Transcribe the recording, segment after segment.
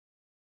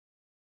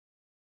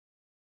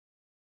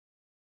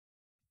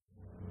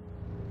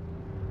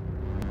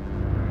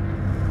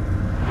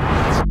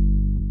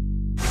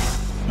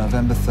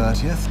November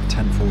 30th,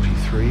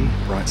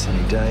 10:43, bright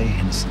sunny day,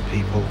 innocent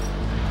people.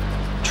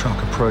 Truck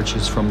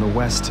approaches from the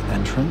west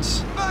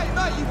entrance. Mate,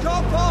 you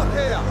can't park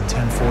here!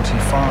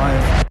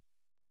 10:45.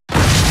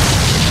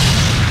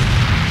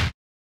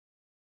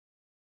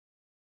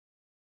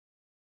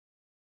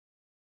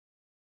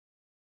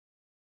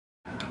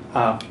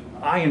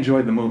 I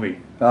enjoyed the movie.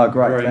 Oh,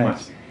 great, very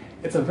thanks. much.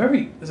 It's a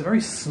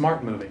very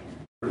smart movie.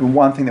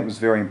 One thing that was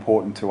very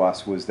important to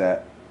us was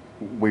that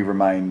we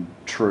remain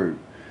true.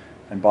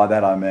 And by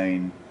that I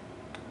mean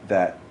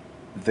that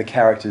the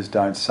characters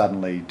don't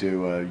suddenly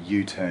do a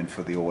U-turn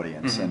for the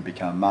audience and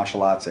become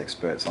martial arts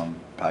experts on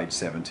page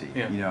 70.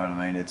 Yeah. You know what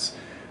I mean?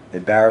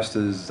 They're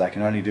barristers, they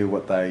can only do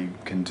what they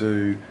can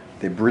do,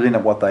 they're brilliant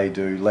at what they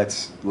do.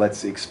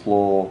 Let's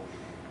explore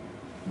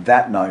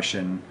that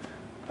notion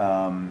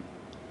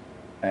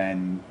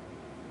and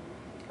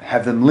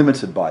have them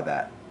limited by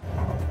that.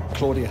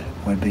 Claudia,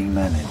 we're being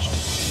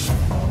managed.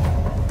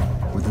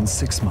 Within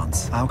 6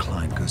 months, our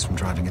client goes from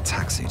driving a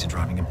taxi to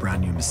driving a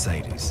brand new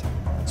Mercedes,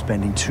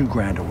 spending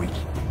 $2,000 a week.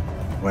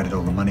 Where did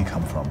all the money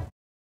come from?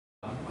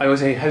 I always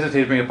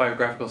hesitate to bring up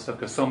biographical stuff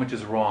because so much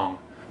is wrong.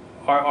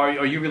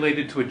 Are you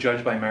related to a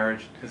judge by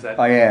marriage? Is that?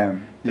 I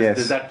am, yes.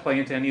 Does that play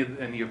into any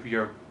of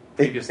your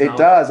previous It knowledge?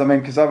 does. I mean,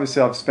 because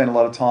obviously I've spent a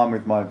lot of time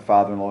with my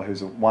father-in-law,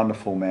 who's a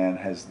wonderful man,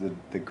 has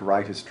the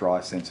greatest dry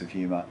sense of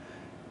humour.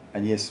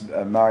 And yes,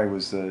 Murray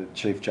was the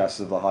Chief Justice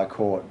of the High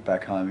Court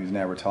back home, who's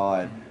now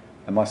retired.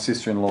 And my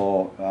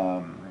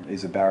sister-in-law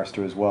is a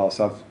barrister as well.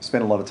 So I've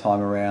spent a lot of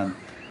time around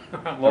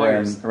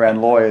lawyers.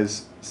 around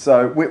lawyers.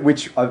 So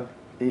which,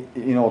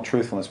 in all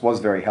truthfulness,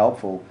 was very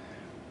helpful,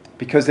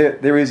 because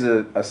there is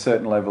a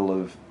certain level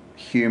of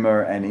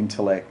humour and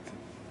intellect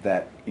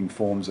that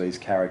informs these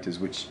characters,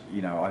 which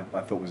I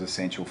thought was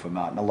essential for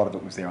Martin. A lot of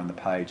it was there on the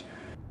page.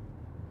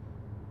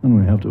 And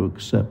we have to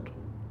accept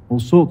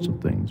all sorts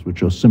of things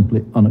which are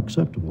simply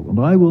unacceptable, and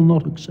I will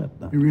not accept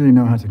that. You really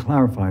know how to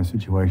clarify a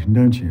situation,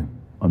 don't you?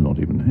 I'm not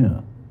even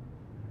here.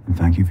 And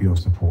thank you for your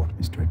support,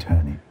 Mr.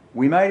 Attorney.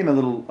 We made him a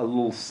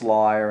little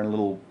slyer and a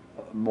little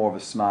more of a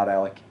smart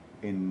aleck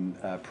in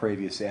a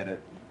previous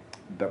edit,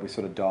 but we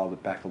sort of dialed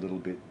it back a little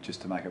bit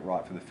just to make it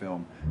right for the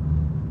film.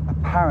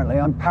 Apparently,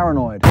 I'm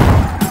paranoid.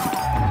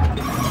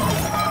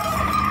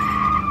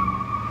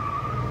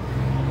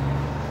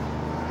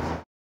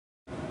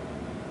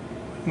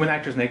 When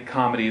actors make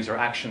comedies or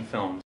action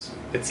films,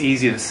 it's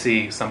easy to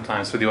see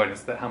sometimes for the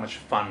audience how much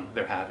fun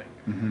they're having.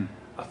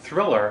 A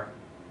thriller,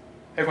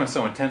 everyone's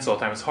so intense all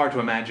the time, it's hard to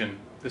imagine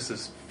this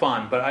is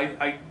fun, but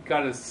I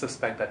gotta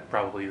suspect that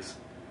probably is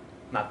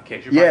not the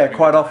case. Yeah,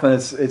 quite often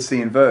it's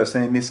the inverse,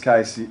 and in this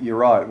case, you're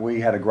right,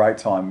 we had a great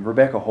time.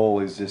 Rebecca Hall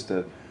is just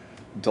a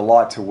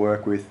delight to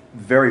work with,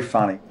 very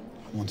funny.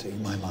 I want to eat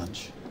my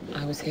lunch.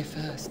 I was here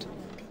first.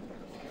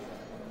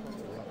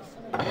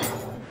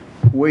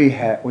 We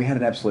had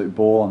an absolute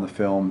ball on the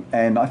film,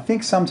 and I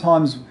think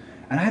sometimes,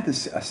 and I had a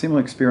similar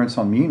experience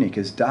on Munich,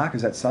 as dark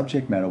as that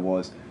subject matter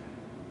was,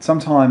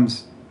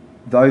 sometimes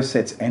those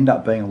sets end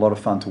up being a lot of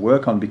fun to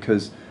work on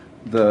because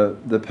the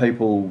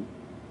people,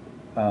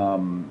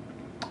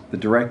 the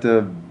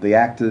director, the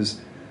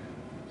actors,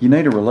 you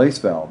need a release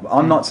valve.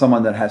 I'm not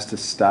someone that has to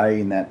stay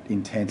in that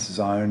intense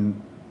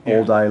zone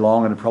all day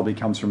long, and it probably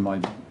comes from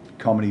my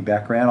comedy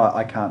background.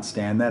 I can't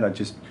stand that.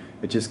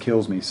 It just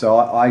kills me. So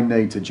I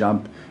need to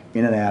jump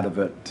in and out of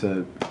it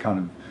to kind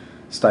of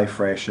stay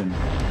fresh. And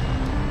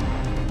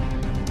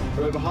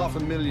There are over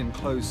 500,000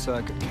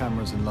 closed-circuit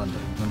cameras in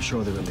London. I'm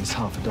sure there are at least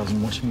half a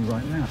dozen watching me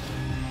right now.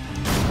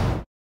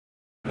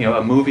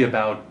 A movie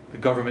about the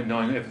government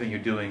knowing everything you're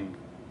doing.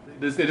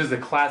 It is the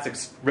classic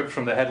ripped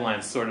from the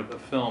headlines sort of a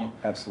film.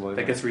 Absolutely.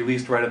 That gets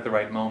released right at the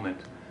right moment.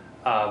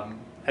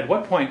 At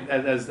what point,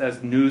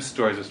 as news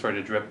stories are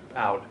starting to drip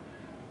out,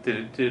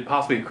 did it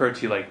possibly occur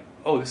to you like,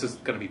 oh, this is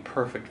going to be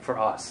perfect for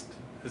us?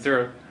 Is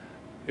there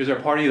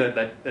a party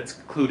that's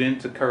clued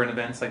into current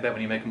events like that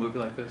when you make a movie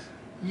like this?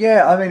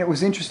 Yeah, I mean, it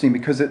was interesting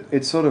because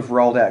it sort of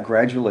rolled out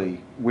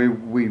gradually. We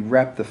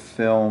wrapped the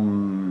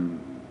film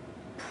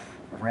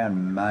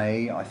around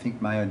May, I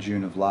think May or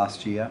June of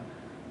last year.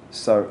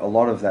 So a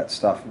lot of that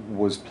stuff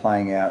was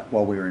playing out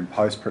while we were in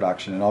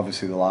post-production, and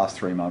obviously the last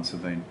 3 months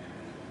have been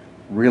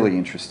really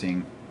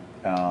interesting.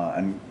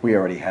 And we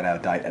already had our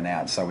date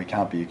announced, so we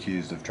can't be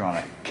accused of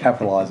trying to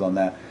capitalise on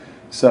that.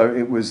 So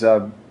it was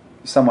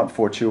somewhat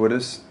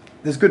fortuitous.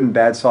 There's good and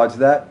bad sides to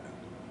that.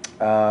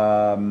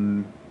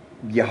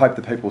 You hope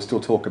that people will still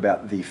talk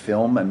about the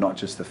film and not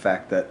just the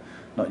fact that,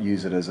 not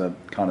use it as a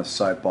kind of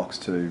soapbox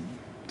to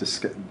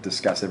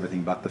discuss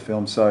everything but the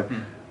film. So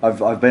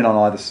I've been on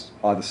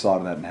either side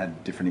of that and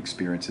had different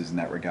experiences in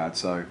that regard.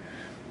 So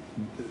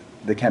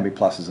there can be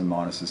pluses and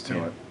minuses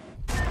to it.